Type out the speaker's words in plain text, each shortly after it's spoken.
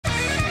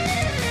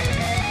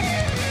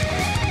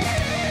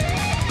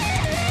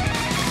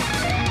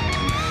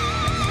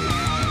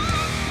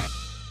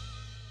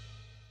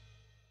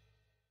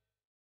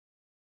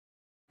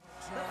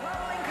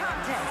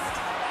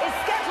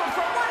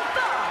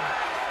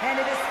And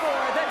it is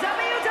for the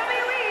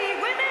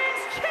WWE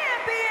Women's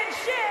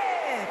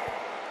Championship.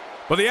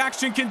 But the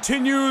action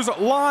continues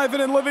live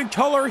and in living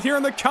color here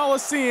in the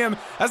Coliseum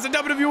as the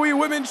WWE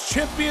Women's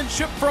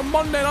Championship from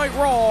Monday Night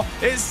Raw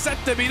is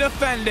set to be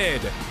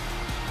defended.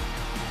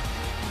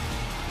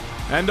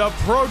 And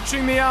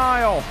approaching the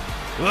aisle,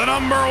 the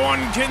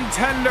 #1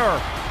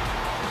 contender.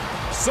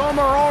 Some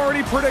are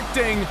already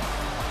predicting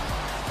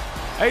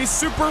a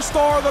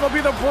superstar that'll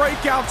be the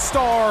breakout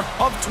star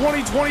of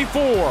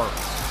 2024.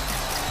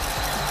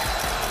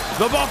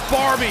 The Buff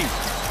Barbie,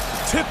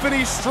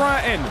 Tiffany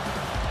Stratton,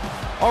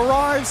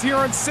 arrives here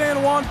in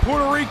San Juan,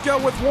 Puerto Rico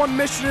with one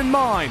mission in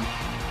mind: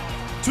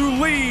 to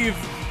leave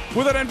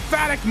with an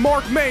emphatic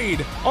mark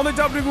made on the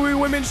WWE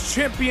Women's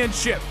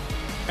Championship,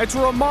 and to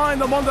remind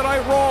the Monday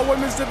Night Raw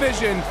Women's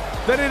Division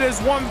that it is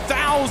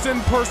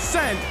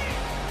 1000%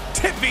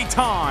 Tiffy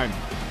time.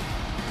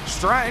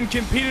 Stratton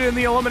competed in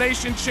the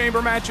Elimination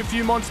Chamber match a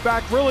few months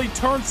back, really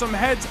turned some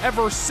heads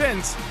ever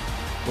since.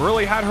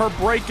 Really had her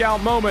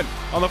breakout moment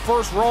on the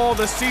first Raw of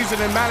the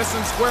season in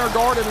Madison Square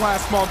Garden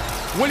last month,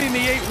 winning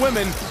the 8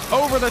 women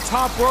over the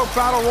top rope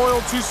battle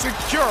royal to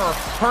secure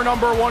her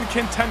 #1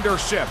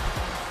 contendership.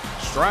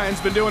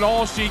 Stratton's been doing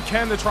all she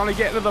can to try to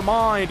get into the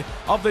mind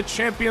of the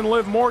champion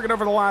Liv Morgan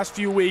over the last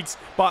few weeks,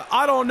 but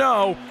I don't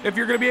know if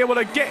you're going to be able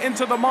to get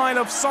into the mind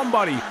of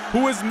somebody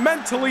who is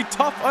mentally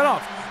tough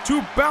enough to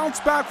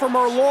bounce back from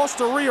her loss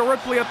to Rhea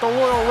Ripley at the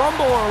Royal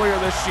Rumble earlier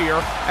this year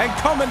and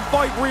come and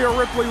fight Rhea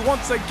Ripley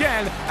once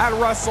again at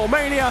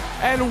WrestleMania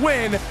and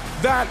win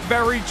that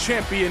very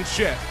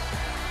championship.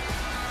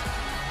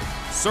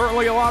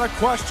 Certainly a lot of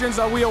questions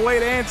that we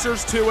await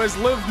answers to as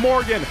Liv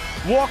Morgan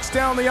walks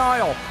down the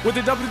aisle with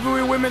the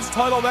WWE Women's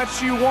title that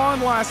she won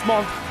last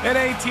month at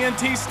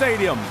AT&T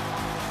Stadium.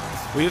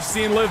 We have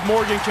seen Liv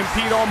Morgan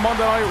compete on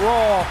Monday Night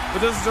Raw, but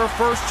this is her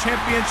first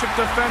championship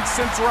defense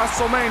since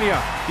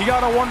WrestleMania. You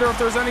gotta wonder if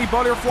there's any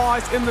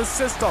butterflies in the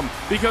system,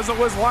 because it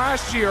was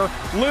last year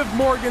Liv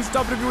Morgan's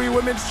WWE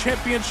Women's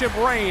Championship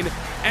reign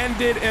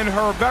ended in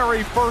her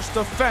very first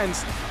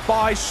defense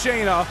by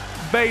Shayna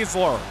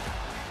Baszler.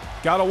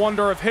 Gotta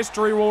wonder if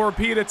history will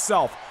repeat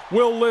itself.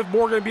 Will Liv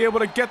Morgan be able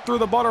to get through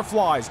the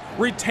butterflies,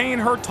 retain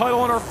her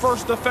title in her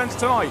first defense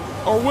tonight,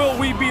 or will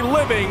we be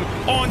living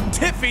on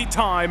Tiffy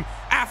time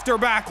after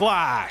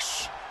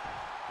Backlash?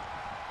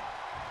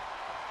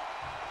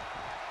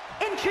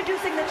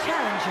 Introducing the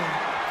challenger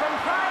from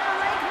Prior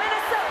Lake,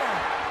 Minnesota,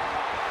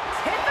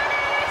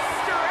 Tiffany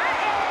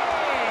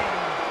Stratton.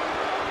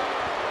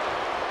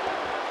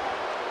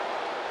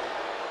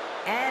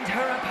 And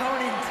her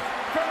opponent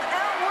from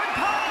Elmwood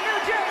Park, New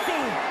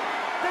Jersey,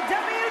 the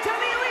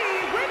WWE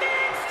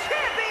Women's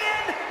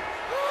Champion,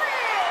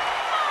 Liv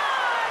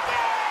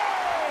Morgan.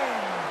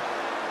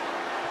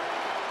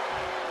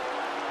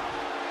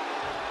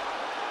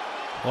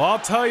 Well, I'll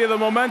tell you, the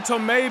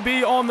momentum may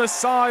be on the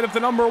side of the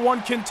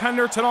 #1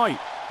 contender tonight,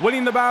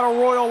 winning the Battle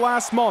Royal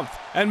last month,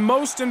 and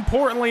most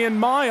importantly in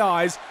my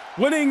eyes,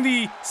 winning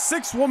the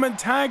 6-woman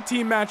tag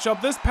team matchup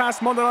this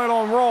past Monday night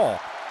on Raw.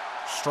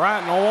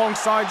 Stratton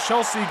alongside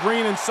Chelsea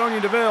Green and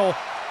Sonya Deville,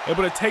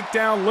 able to take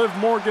down Liv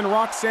Morgan,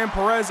 Roxanne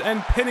Perez,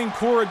 and pinning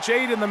Cora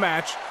Jade in the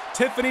match.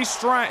 Tiffany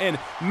Stratton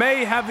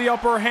may have the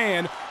upper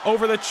hand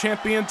over the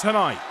champion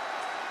tonight.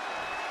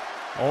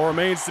 All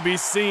remains to be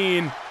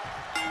seen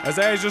as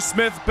Asia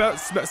Smith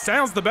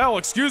sounds the bell,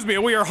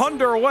 we are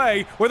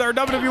underway with our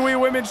WWE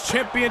Women's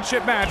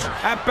Championship match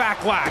at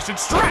Backlash. And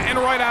Stratton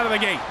right out of the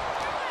gate.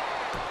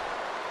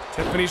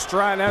 Tiffany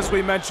Stratton, as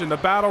we mentioned, the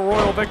Battle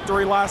Royal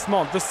victory last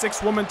month, the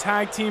 6-woman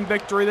tag team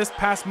victory this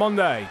past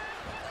Monday.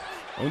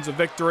 Owns a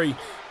victory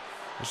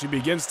as she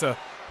begins to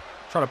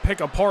try to pick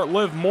apart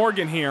Liv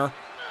Morgan here.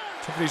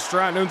 Tiffany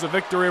Stratton owns a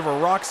victory over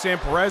Roxanne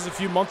Perez a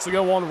few months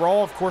ago on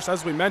Raw. Of course,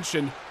 as we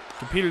mentioned,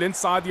 competed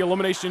inside the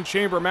Elimination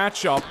Chamber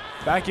matchup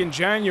back in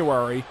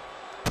January.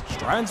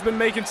 Stratton's been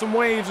making some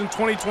waves in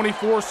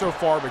 2024 so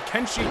far, but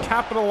can she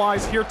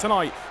capitalize here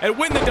tonight and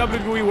win the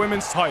WWE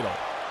Women's title?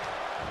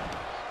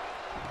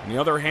 On the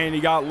other hand,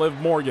 you got Liv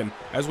Morgan.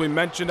 As we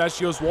mentioned as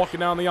she was walking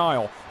down the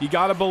aisle, you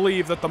gotta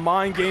believe that the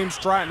mind game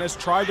Stratton has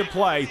tried to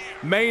play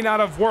may not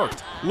have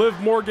worked. Liv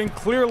Morgan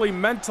clearly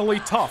mentally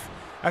tough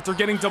after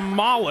getting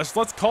demolished,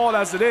 let's call it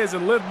as it is,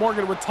 and Liv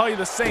Morgan would tell you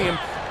the same,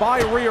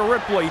 by Rhea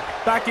Ripley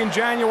back in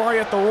January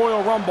at the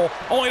Royal Rumble,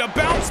 only to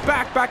bounce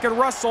back at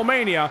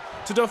WrestleMania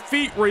to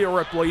defeat Rhea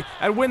Ripley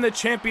and win the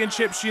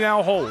championship she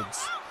now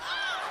holds.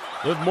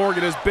 Liv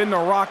Morgan has been to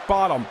rock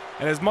bottom,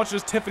 and as much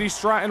as Tiffany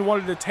Stratton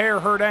wanted to tear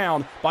her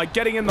down by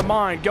getting in the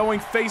mind,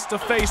 going face to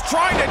face,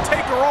 trying to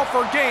take her off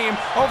her game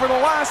over the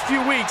last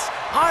few weeks,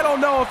 I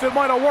don't know if it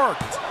might have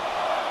worked.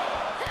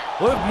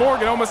 Liv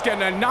Morgan almost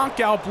getting a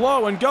knockout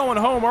blow and going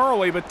home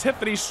early, but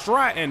Tiffany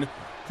Stratton,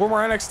 former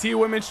NXT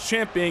Women's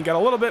Champion, got a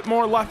little bit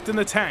more left in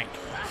the tank.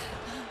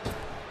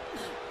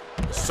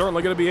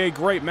 Certainly going to be a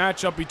great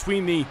matchup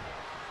between the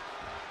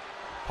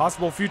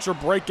possible future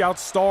breakout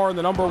star and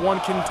the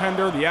 #1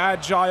 contender, the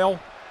agile,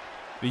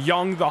 the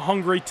young, the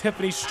hungry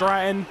Tiffany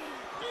Stratton,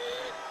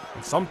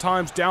 and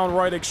sometimes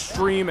downright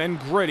extreme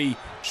and gritty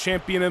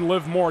champion in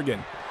Liv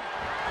Morgan.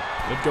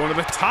 Liv going to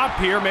the top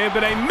here. May have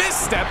been a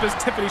misstep as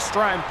Tiffany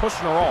Stratton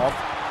pushing her off.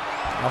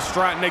 Now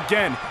Stratton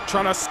again,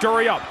 trying to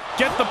scurry up,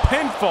 get the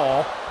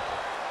pinfall.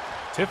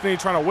 Tiffany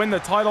trying to win the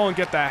title and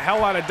get the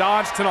hell out of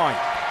Dodge tonight.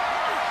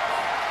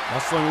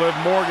 Wrestling Liv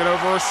Morgan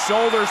over her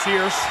shoulders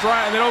here.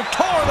 Stratton, they don't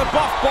call her the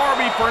Buff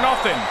Barbie for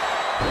nothing.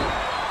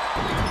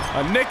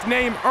 A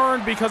nickname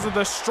earned because of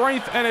the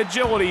strength and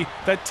agility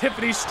that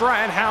Tiffany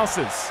Stratton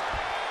houses.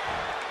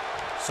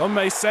 Some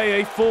may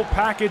say a full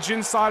package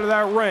inside of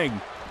that ring.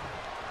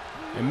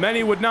 And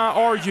many would not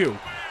argue.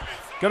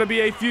 Gonna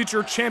be a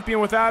future champion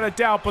without a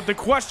doubt, but the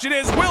question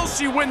is, will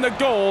she win the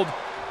gold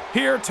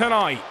here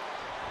tonight?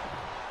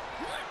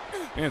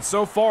 And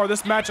so far,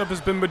 this matchup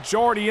has been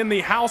majority in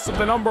the house of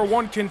the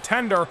 #1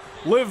 contender,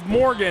 Liv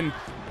Morgan,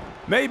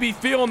 may be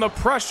feeling the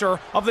pressure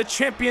of the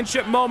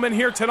championship moment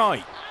here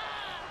tonight.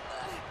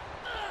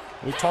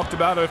 We talked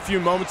about it a few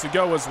moments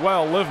ago as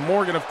well. Liv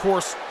Morgan, of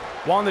course,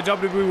 won the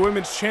WWE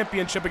Women's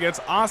Championship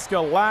against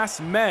Asuka last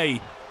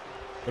May.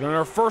 But in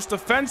her first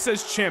defense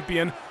as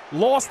champion,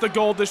 lost the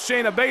gold to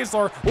Shayna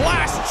Baszler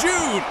last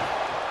June.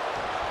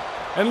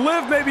 And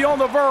Liv may be on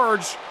the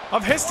verge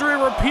of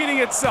history repeating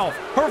itself.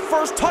 Her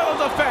first title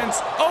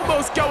defense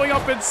almost going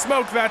up in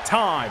smoke that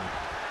time.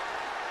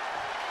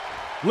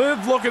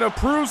 Liv looking to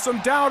prove some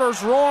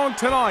doubters wrong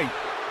tonight.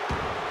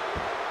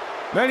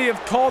 Many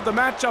have called the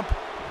matchup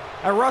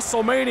at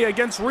WrestleMania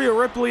against Rhea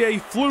Ripley a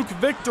fluke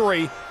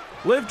victory.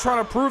 Liv trying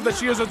to prove that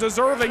she is a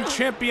deserving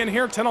champion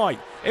here tonight.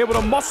 Able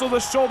to muscle the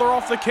shoulder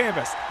off the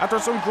canvas after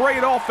some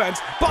great offense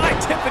by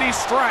Tiffany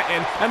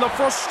Stratton, and the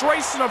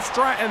frustration of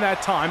Stratton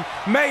that time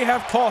may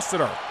have costed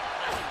her.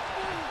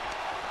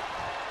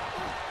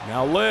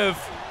 Now Liv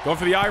going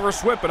for the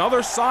Irish whip,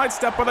 another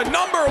sidestep by the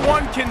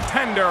 #1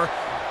 contender.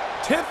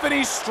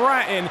 Tiffany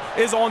Stratton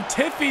is on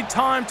Tiffy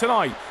time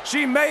tonight.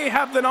 She may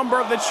have the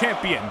number of the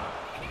champion.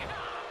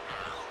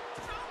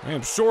 I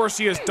am sure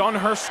she has done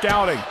her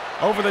scouting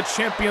over the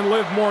champion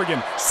Liv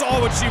Morgan. Saw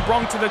what she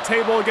brought to the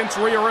table against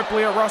Rhea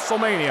Ripley at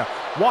WrestleMania.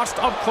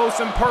 Watched up close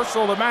and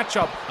personal the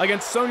matchup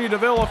against Sonya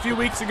Deville a few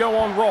weeks ago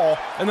on Raw.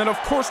 And then, of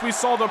course, we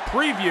saw the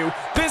preview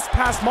this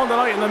past Monday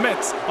night in the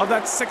midst of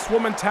that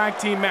 6-woman tag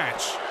team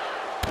match.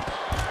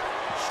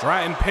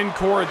 Stratton pinned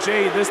Cora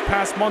Jade this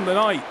past Monday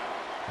night.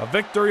 A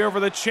victory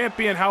over the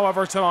champion,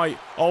 however, tonight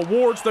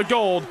awards the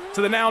gold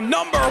to the now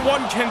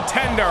 #1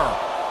 contender.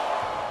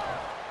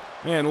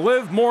 Man,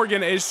 Liv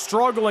Morgan is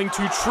struggling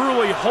to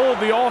truly hold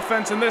the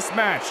offense in this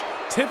match.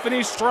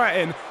 Tiffany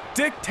Stratton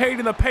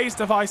dictating the pace,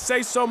 if I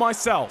say so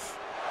myself.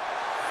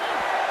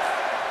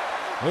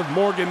 Liv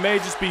Morgan may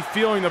just be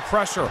feeling the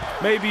pressure,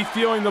 may be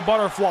feeling the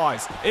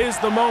butterflies. Is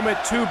the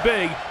moment too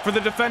big for the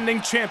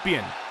defending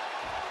champion?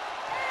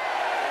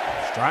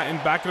 Stratton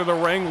back into the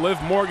ring. Liv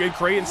Morgan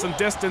creating some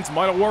distance.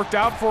 Might have worked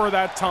out for her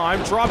that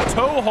time. Drop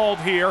toe hold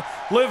here.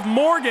 Liv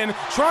Morgan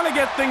trying to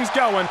get things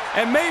going.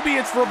 And maybe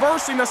it's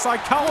reversing the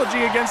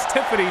psychology against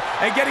Tiffany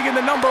and getting in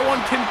the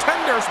 #1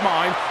 contender's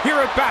mind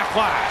here at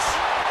Backlash.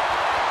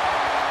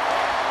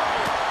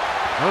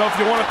 I don't know if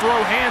you want to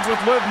throw hands with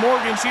Liv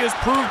Morgan. She has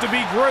proved to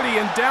be gritty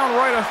and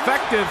downright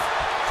effective.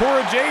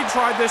 Cora Jade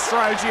tried this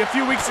strategy a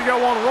few weeks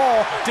ago on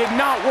Raw. Did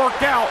not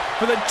work out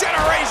for the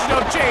generation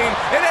of Jade.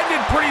 It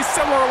ended pretty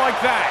similar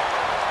like that.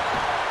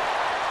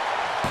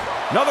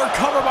 Another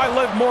cover by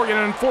Liv Morgan,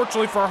 and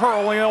unfortunately for her,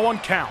 only a 1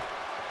 count.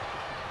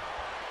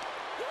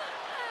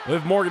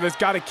 Liv Morgan has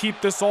got to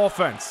keep this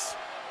offense.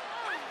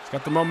 She's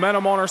got the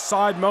momentum on her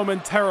side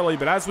momentarily,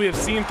 but as we have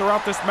seen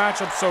throughout this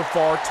matchup so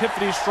far,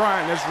 Tiffany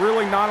Stratton has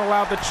really not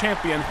allowed the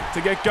champion to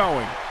get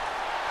going.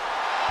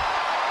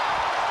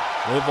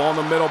 Liv on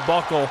the middle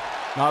buckle,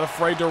 not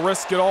afraid to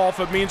risk it all if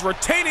it means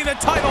retaining the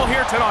title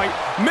here tonight.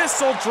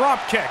 Missile drop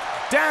kick,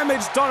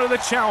 damage done to the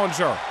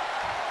challenger.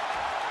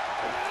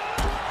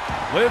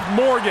 Liv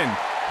Morgan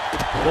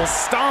will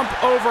stomp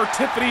over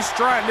Tiffany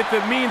Stratton if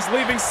it means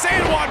leaving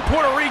San Juan,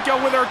 Puerto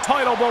Rico with her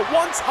title, but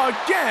once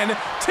again,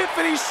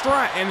 Tiffany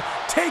Stratton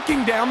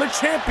taking down the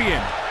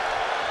champion.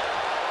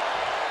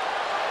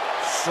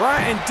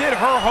 Stratton did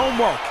her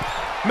homework.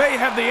 May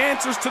have the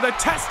answers to the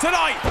test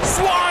tonight.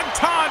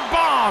 Swanton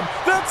bomb.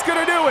 That's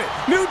gonna do it.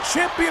 New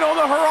champion on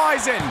the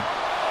horizon.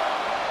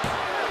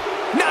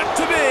 Not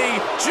to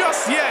be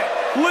just yet.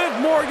 Liv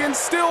Morgan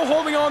still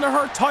holding on to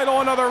her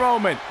title another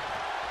moment.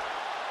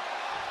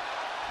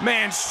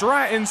 Man,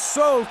 Stratton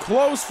so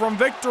close from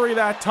victory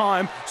that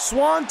time.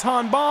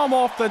 Swanton bomb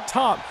off the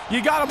top. You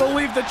gotta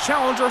believe the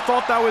challenger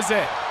thought that was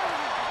it.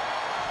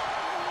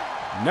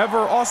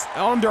 Never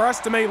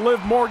underestimate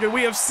Liv Morgan.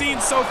 We have seen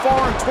so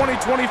far in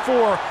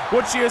 2024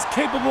 what she is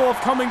capable of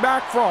coming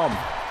back from.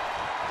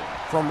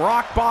 From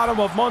rock bottom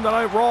of Monday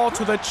Night Raw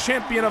to the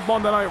champion of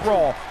Monday Night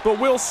Raw. But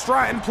will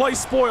Stratton play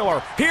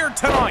spoiler here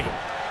tonight?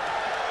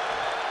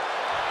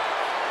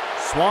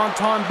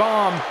 Swanton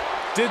bomb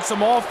did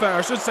some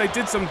offense, I should say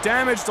did some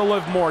damage to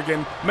Liv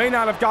Morgan. May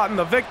not have gotten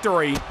the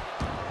victory.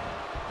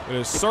 It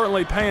is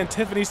certainly paying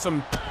Tiffany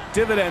some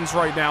dividends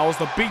right now as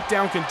the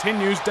beatdown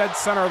continues dead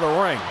center of the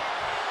ring.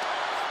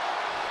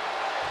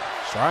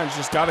 Stratton's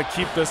just got to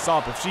keep this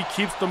up. If she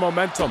keeps the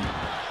momentum,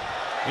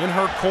 in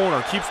her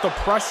corner, keeps the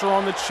pressure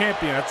on the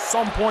champion. At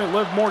some point,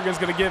 Liv Morgan's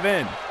going to give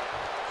in.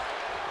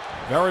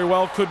 Very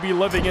well could be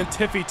living in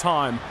Tiffy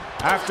time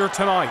after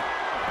tonight.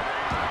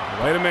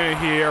 Wait a minute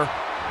here.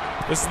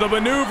 This is the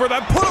maneuver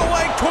that put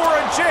away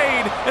Cora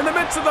Jade in the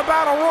midst of the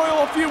Battle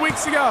Royal a few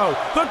weeks ago.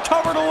 The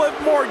cover to Liv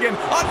Morgan.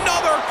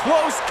 Another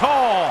close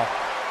call.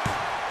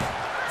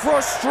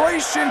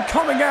 Frustration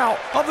coming out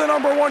of the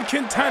 #1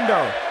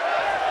 contender.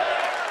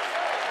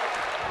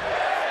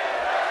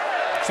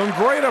 Some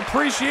great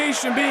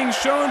appreciation being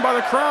shown by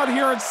the crowd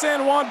here in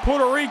San Juan,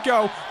 Puerto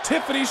Rico.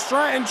 Tiffany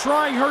Stratton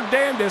trying her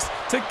damnedest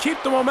to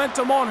keep the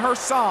momentum on her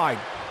side.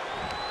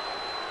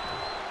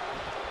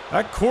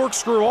 That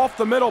corkscrew off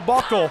the middle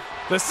buckle,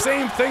 the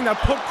same thing that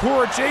put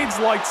Cora Jade's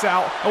lights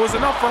out, and was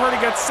enough for her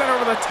to get sent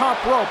over the top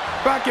rope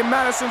back in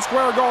Madison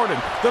Square Garden.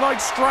 The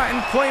night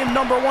Stratton claimed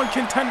 #1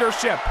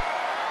 contendership.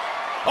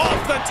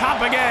 Off the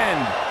top again.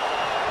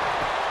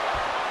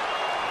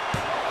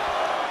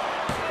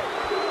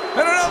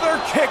 And another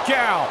kick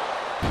out.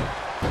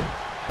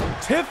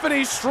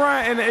 Tiffany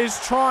Stratton is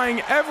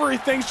trying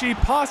everything she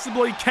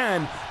possibly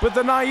can, but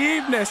the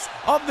naiveness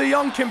of the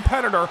young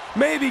competitor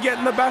may be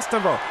getting the best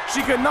of her.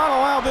 She could not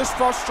allow this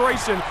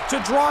frustration to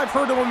drive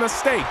her to a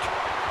mistake.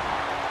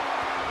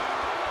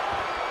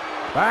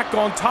 Back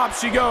on top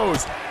she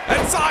goes,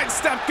 and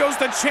sidestep goes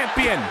the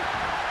champion.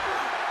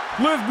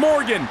 Liv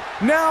Morgan,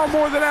 now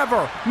more than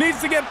ever,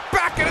 needs to get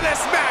back into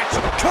this match.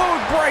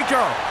 Code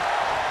breaker.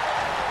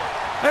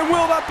 And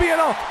will that be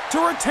enough to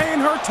retain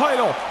her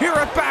title here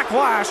at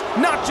Backlash?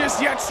 Not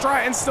just yet,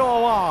 Stratton's still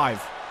alive.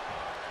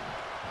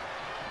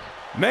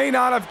 May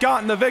not have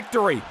gotten the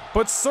victory,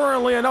 but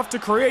certainly enough to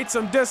create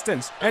some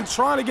distance and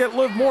try to get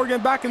Liv Morgan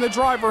back in the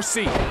driver's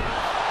seat.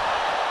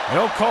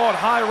 They'll call it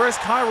high risk,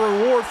 high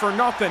reward for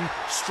nothing.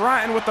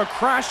 Stratton with a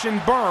crash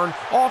and burn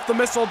off the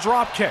missile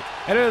drop kick,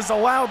 and it has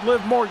allowed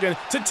Liv Morgan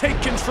to take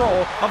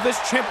control of this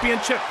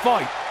championship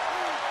fight.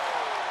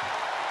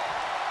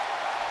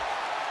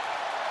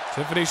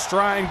 Tiffany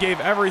Stratton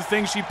gave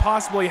everything she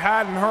possibly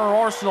had in her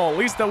arsenal, at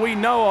least that we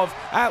know of,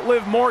 at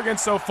Liv Morgan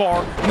so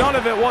far. None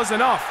of it was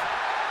enough.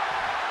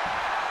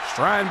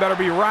 Stratton better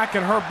be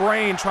racking her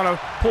brain trying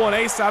to pull an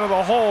ace out of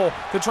the hole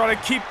to try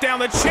to keep down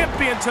the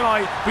champion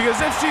tonight, because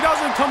if she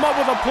doesn't come up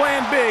with a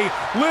plan B,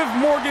 Liv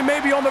Morgan may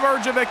be on the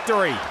verge of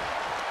victory.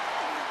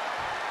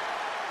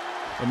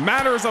 The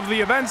matters of the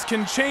events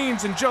can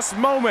change in just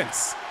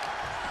moments.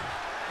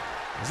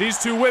 As these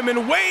two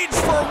women wage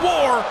for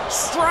war,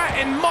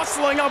 Stratton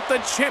muscling up the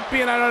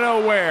champion out of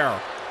nowhere.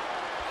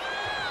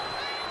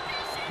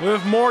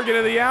 Liv Morgan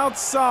to the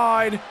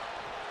outside.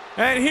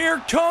 And here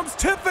comes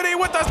Tiffany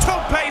with the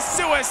tope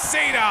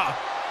suicida.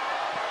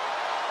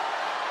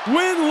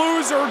 Win,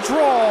 lose, or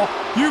draw,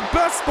 you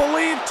best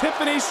believe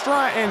Tiffany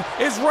Stratton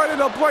is ready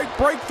to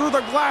break through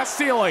the glass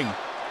ceiling.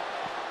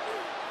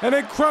 An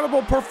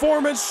incredible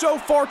performance so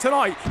far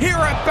tonight here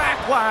at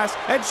Backlash,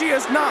 and she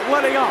is not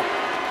letting up.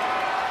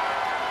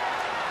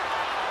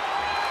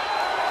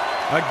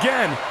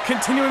 Again,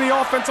 continuing the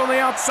offense on the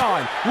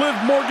outside. Liv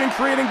Morgan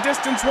creating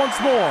distance once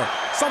more.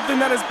 Something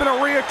that has been a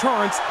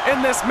reoccurrence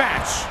in this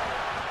match.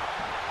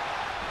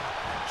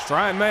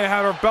 Stratton may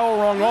have her bell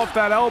rung off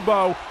that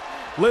elbow.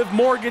 Liv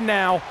Morgan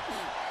now.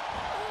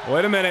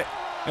 Wait a minute.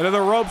 Into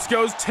the ropes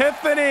goes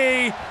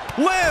Tiffany.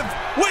 Liv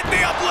with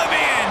the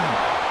Oblivion.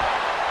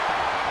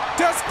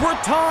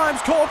 Desperate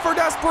times call for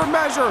desperate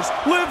measures.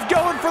 Liv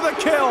going for the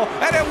kill,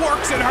 and it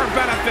works in her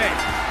benefit.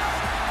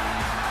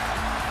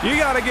 You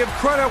gotta give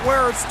credit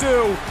where it's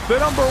due. The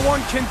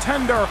 #1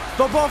 contender,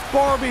 the Buff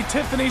Barbie,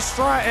 Tiffany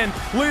Stratton,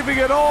 leaving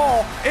it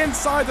all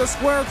inside the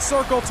squared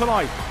circle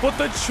tonight. But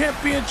the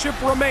championship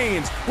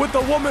remains with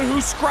the woman who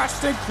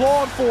scratched and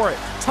clawed for it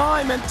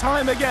time and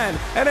time again.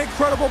 An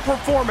incredible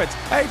performance,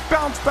 a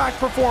bounce-back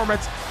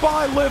performance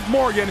by Liv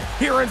Morgan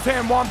here in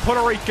San Juan,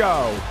 Puerto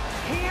Rico.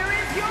 Here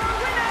is your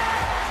winner,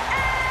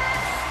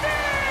 and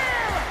still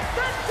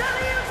the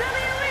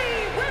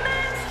WWE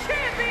Women's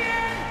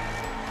Champion,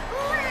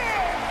 Liv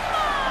Morgan!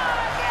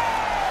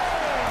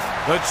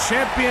 The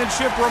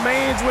championship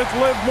remains with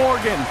Liv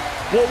Morgan.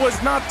 What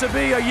was not to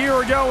be a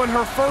year ago in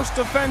her first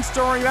defense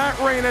during that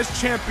reign as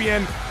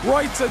champion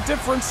writes a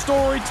different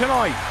story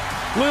tonight.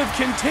 Liv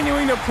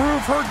continuing to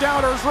prove her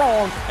doubters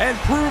wrong and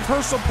prove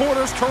her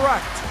supporters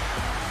correct.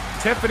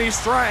 Tiffany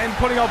Stratton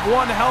putting up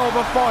one hell of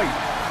a fight.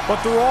 But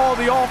through all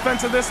the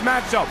offense of this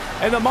matchup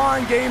and the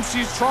mind games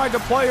she's tried to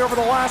play over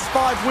the last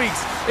 5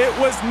 weeks, it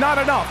was not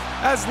enough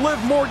as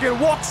Liv Morgan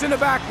walks into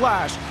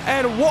Backlash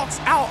and walks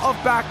out of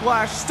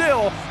Backlash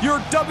still your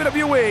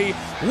WWE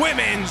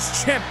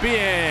Women's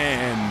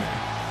Champion.